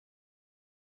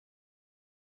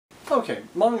Okay,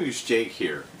 Mongoose Jake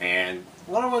here, and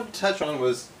what I wanted to touch on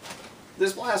was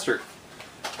this blaster.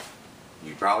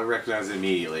 You probably recognize it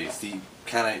immediately. It's the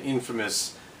kind of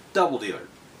infamous Double Dealer.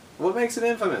 What makes it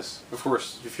infamous? Of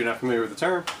course, if you're not familiar with the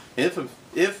term,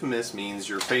 infamous means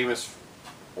you're famous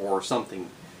or something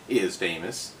is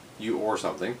famous. You or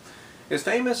something is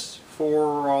famous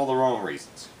for all the wrong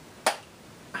reasons.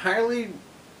 Highly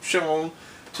shown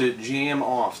to jam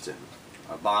often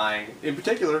by, in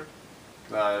particular,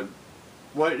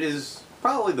 what is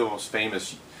probably the most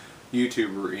famous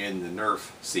YouTuber in the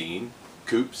Nerf scene,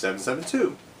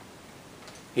 Coop772.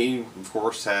 He, of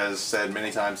course, has said many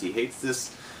times he hates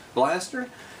this blaster,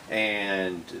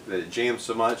 and that it jams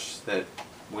so much that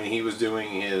when he was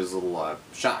doing his little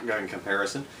shotgun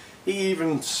comparison, he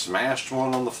even smashed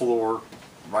one on the floor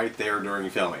right there during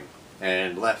filming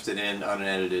and left it in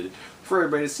unedited for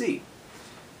everybody to see.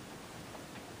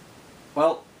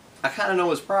 Well, I kind of know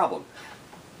his problem.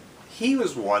 He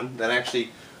was one that actually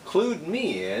clued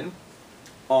me in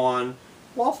on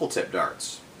waffle tip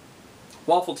darts.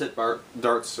 Waffle tip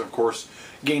darts, of course,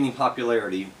 gaining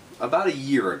popularity about a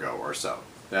year ago or so.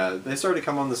 They started to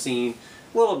come on the scene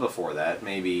a little before that,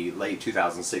 maybe late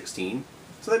 2016.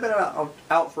 So they've been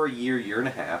out for a year and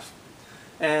a half.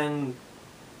 And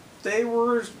they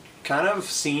were kind of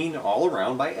seen all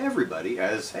around by everybody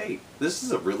as, hey, this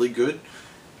is a really good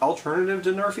alternative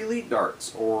to Nerf Elite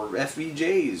darts or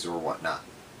FVJs or whatnot.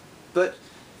 But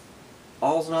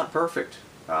all's not perfect.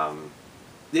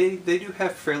 They do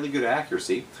have fairly good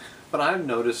accuracy, but I've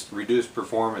noticed reduced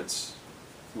performance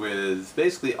with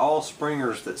basically all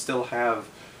springers that still have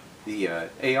the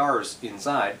ARs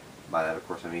inside. By that, of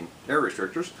course, I mean air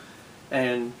restrictors.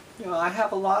 And you know, I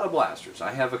have a lot of blasters.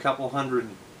 I have a couple hundred,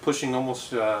 pushing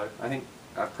almost. I think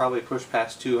I've probably pushed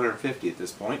past 250 at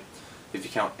this point, if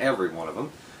you count every one of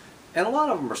them. And a lot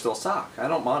of them are still stock. I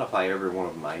don't modify every one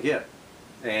of them I get.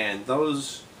 And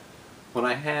those, when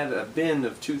I had a bin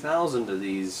of 2,000 of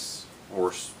these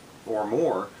or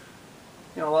more,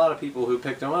 you know, a lot of people who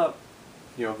picked them up,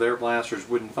 you know, their blasters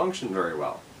wouldn't function very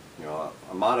well. You know,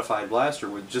 a modified blaster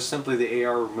with just simply the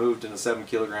AR removed in a 7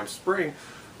 kilogram spring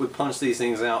would punch these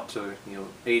things out to, you know,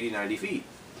 80, 90 feet.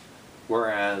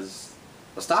 Whereas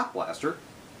a stock blaster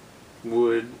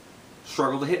would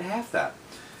struggle to hit half that.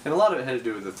 And a lot of it had to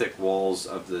do with the thick walls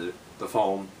of the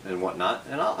foam and whatnot.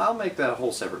 And I'll make that a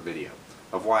whole separate video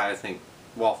of why I think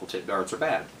waffle tip darts are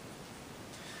bad.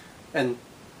 And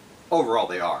overall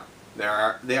they are.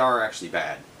 They are actually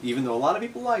bad. Even though a lot of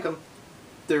people like them,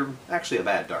 they're actually a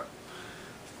bad dart.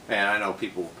 And I know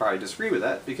people will probably disagree with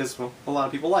that because, well, a lot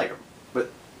of people like them.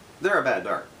 But they're a bad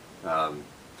dart.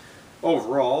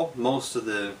 Overall, most of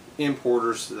the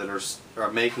importers that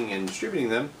are making and distributing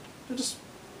them, they're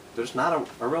just not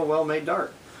a real well-made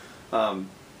dart.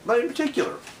 But in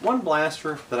particular, one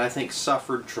blaster that I think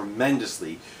suffered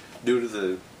tremendously due to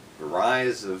the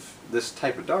rise of this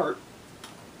type of dart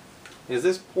is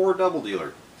this poor Double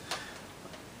Dealer.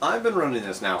 I've been running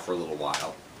this now for a little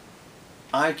while.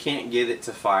 I can't get it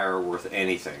to fire worth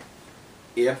anything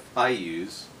if I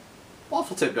use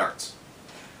waffle tip darts.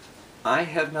 I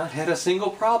have not had a single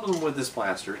problem with this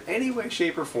blaster in any way,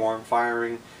 shape, or form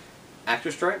firing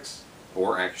Active Strikes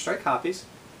or Active Strike copies,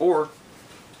 or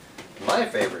my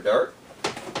favorite dart,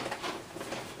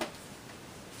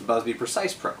 Busby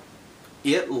Precise Pro.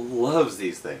 It loves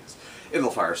these things. It'll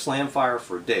fire slam fire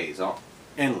for days,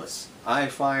 endless. I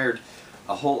fired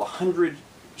a whole 100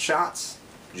 shots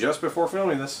just before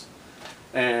filming this,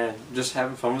 and just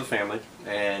having fun with the family,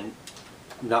 and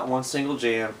not one single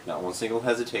jam, not one single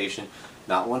hesitation,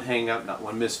 not one hang up, not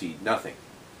one misfeed, nothing.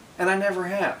 And I never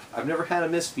have. I've never had a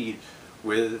misfeed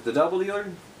with the Double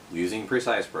Dealer using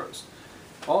Precise Pros.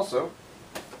 Also,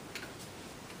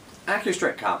 Active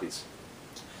Strike copies.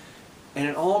 And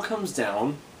it all comes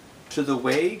down to the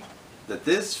way that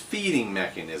this feeding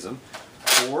mechanism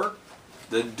for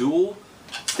the dual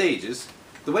stages,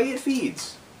 the way it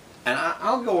feeds. And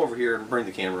I'll go over here and bring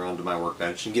the camera onto my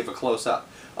workbench and give a close-up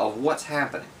of what's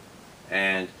happening.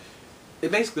 And it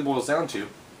basically boils down to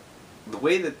the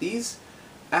way that these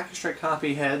Active Strike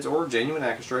copy heads, or genuine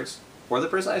Active Strikes, or the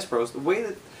Precise Pros, the way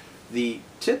that the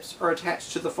tips are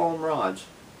attached to the foam rods,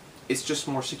 it's just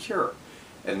more secure,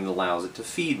 and it allows it to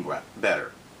feed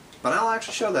better. But I'll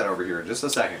actually show that over here in just a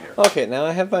second here. Okay, now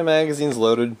I have my magazines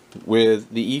loaded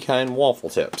with the E-Kind waffle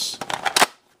tips,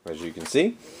 as you can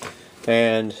see.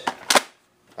 And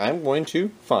I'm going to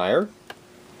fire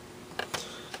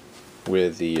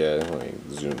with the, let me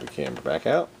zoom the camera back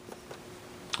out.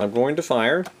 I'm going to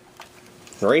fire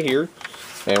right here,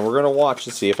 and we're going to watch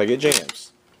to see if I get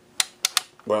jams.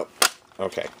 Well,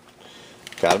 okay.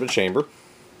 Got out of the chamber,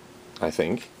 I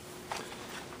think.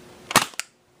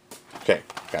 Okay,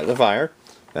 got the fire.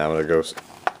 Now I'm going to go...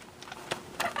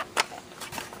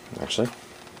 Actually...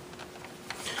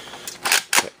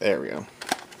 Okay, there we go.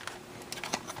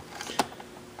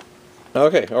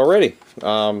 Okay, already.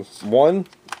 One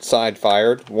side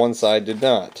fired, one side did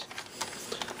not.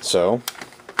 So,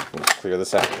 let's clear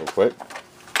this out real quick.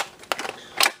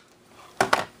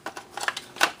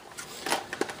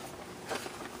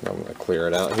 I'm going to clear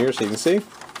it out here so you can see.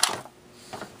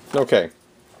 Okay,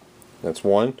 that's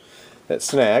one that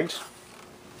snagged.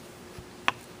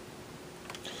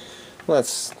 I'm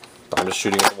just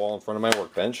shooting at the wall in front of my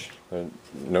workbench.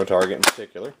 No target in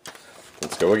particular.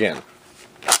 Let's go again.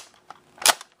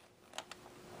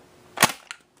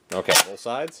 Okay, both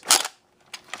sides.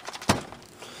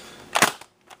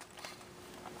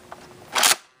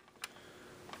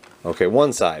 Okay,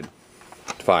 one side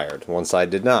fired, one side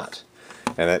did not.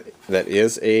 And that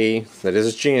is a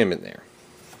jam in there.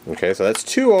 Okay, so that's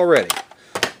two already.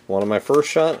 One on my first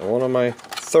shot and one on my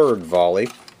third volley.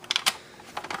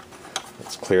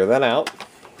 Let's clear that out.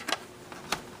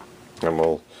 And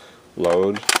we'll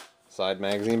load side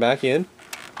magazine back in.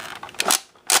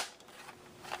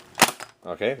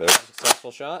 Okay, there's a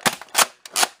successful shot.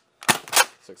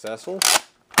 Successful.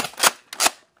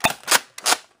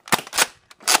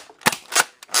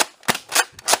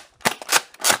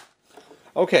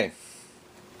 Okay,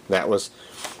 that was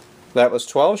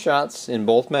 12 shots in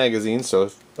both magazines,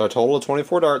 so a total of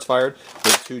 24 darts fired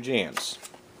with 2 jams.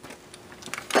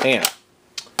 And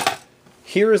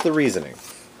here is the reasoning.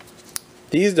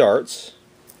 These darts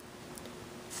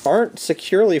aren't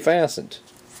securely fastened.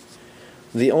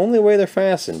 The only way they're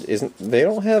fastened is they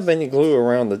don't have any glue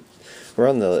around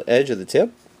the edge of the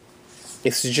tip.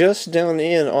 It's just down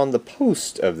in on the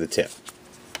post of the tip.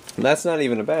 And that's not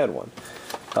even a bad one.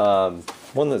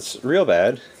 One that's real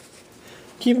bad,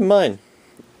 keep in mind,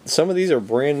 some of these are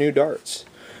brand new darts.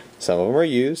 Some of them are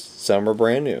used, some are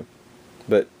brand new.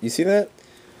 But you see that?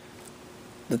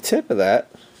 The tip of that,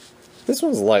 this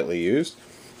one's lightly used.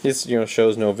 It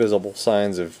shows no visible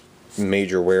signs of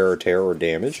major wear or tear or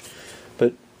damage.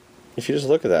 But if you just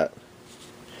look at that,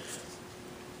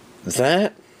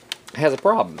 that has a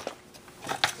problem.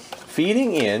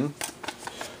 Feeding in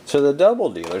to the double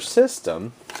dealer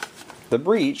system, the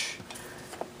breech,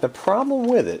 the problem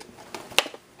with it,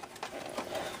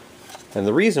 and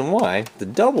the reason why the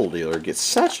double dealer gets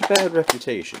such a bad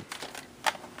reputation,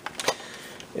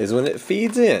 is when it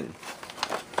feeds in,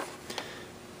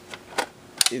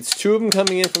 it's two of them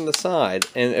coming in from the side,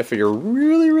 and if you're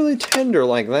really tender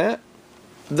like that,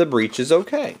 the breech is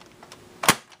okay.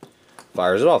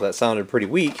 Fires it off. That sounded pretty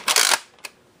weak,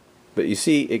 but you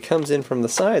see it comes in from the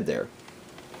side there.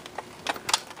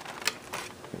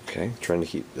 Okay, trying to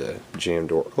keep the jam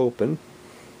door open.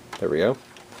 There we go.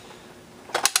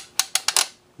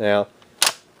 Now,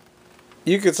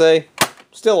 you could say,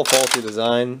 still a faulty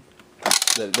design,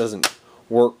 that it doesn't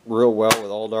work real well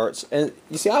with all darts. And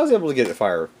you see, I was able to get it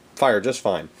fire just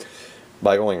fine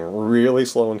by going really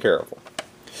slow and careful.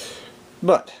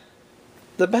 But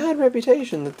the bad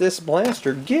reputation that this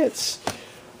blaster gets,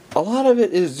 a lot of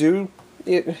it is due,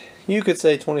 you could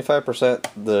say 25%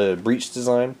 the breech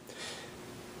design.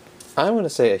 I want to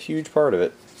say a huge part of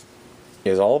it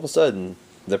is all of a sudden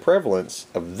the prevalence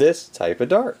of this type of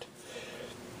dart.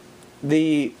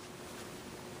 The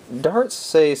darts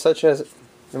say such as,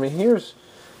 here's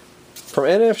from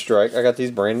NF Strike. I got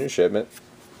these brand new shipment.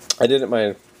 I did it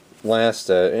my last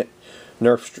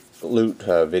Nerf loot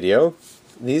video.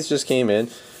 These just came in.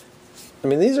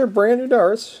 These are brand new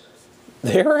darts.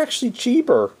 They are actually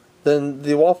cheaper than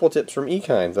the waffle tips from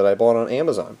Ekind that I bought on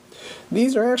Amazon.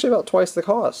 These are actually about twice the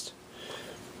cost.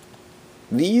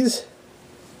 These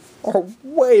are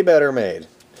way better made.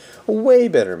 Way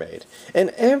better made.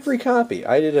 And every copy,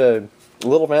 I did a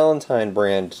Little Valentine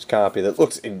brand copy that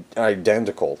looks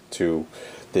identical to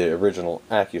the original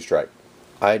AccuStrike.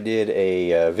 I did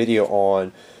a video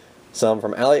on some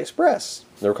from AliExpress.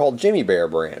 They're called Jimmy Bear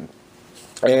brand.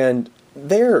 And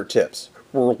their tips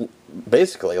were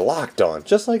basically locked on,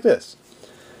 just like this.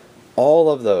 All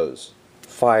of those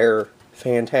fire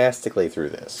fantastically through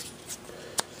this.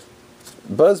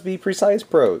 Busby Precise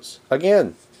Pros.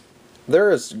 Again,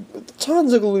 there is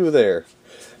tons of glue there.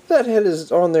 That head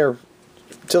is on there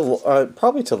till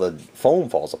probably till the foam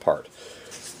falls apart.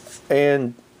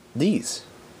 And these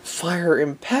fire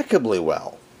impeccably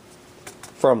well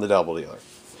from the double dealer.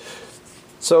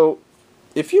 So,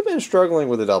 if you've been struggling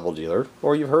with a double dealer,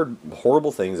 or you've heard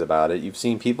horrible things about it, you've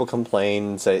seen people complain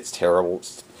and say it's terrible,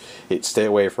 stay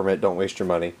away from it, don't waste your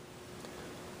money,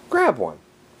 grab one.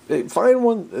 find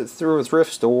one through a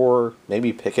thrift store,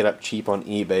 maybe pick it up cheap on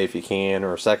eBay if you can,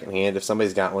 or secondhand if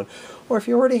somebody's got one, or if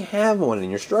you already have one and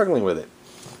you're struggling with it.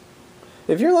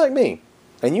 If you're like me,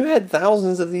 and you had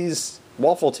thousands of these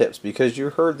waffle tips because you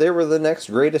heard they were the next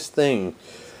greatest thing,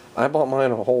 I bought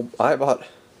mine I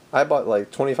bought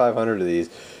like 2,500 of these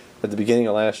at the beginning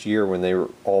of last year when they were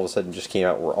all of a sudden just came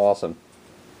out, were awesome.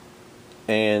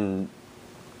 And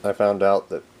I found out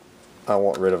that I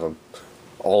want rid of them.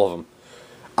 All of them.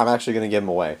 I'm actually going to give them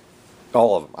away.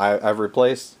 All of them. I've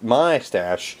replaced my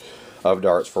stash of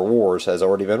darts for Wars has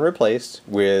already been replaced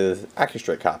with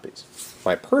AccuStrike copies.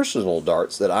 My personal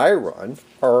darts that I run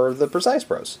are the Precise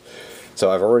Pros.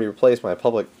 So I've already replaced my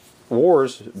public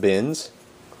Wars bins.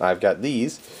 I've got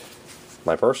these.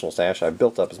 My personal stash. I've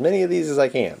built up as many of these as I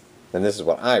can. And this is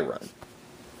what I run.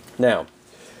 Now,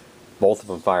 both of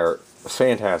them fire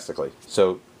fantastically.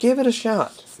 So give it a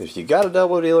shot. If you got a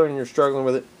double dealer and you're struggling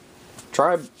with it,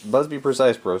 try Busby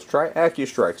Precise Pros, try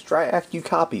AccuStrikes, try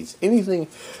AccuCopies, anything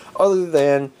other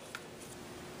than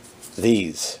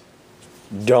these.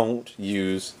 Don't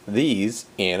use these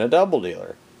in a double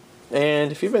dealer.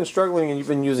 And if you've been struggling and you've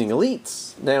been using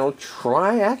Elites, now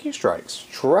try AccuStrikes,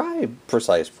 try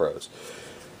Precise Pros.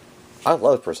 I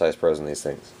love Precise Pros in these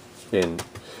things, in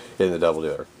the double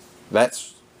dealer.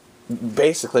 That's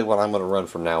basically what I'm going to run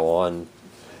from now on,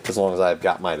 as long as I've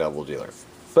got my double dealer.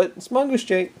 But it's Mongoose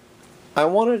Jake. I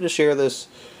wanted to share this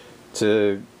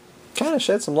to kind of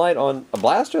shed some light on a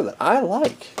blaster that I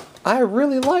like. I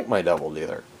really like my double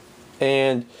dealer.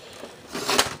 And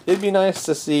it'd be nice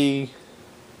to see,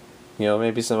 you know,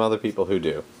 maybe some other people who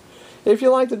do. If you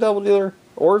like the double dealer,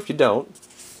 or if you don't,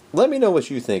 let me know what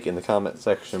you think in the comment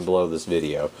section below this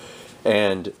video.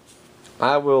 And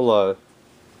I will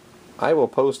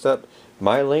post up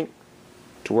my link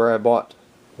to where I bought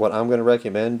what I'm going to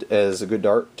recommend as a good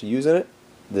dart to use in it.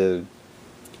 The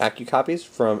AccuCopies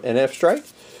from NF Strike.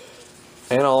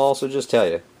 And I'll also just tell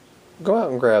you, go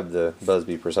out and grab the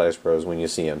Busby Precise Pros when you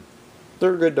see them.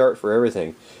 They're a good dart for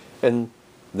everything. And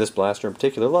this blaster in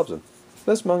particular loves them.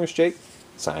 This is Mongoose Jake,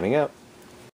 signing out.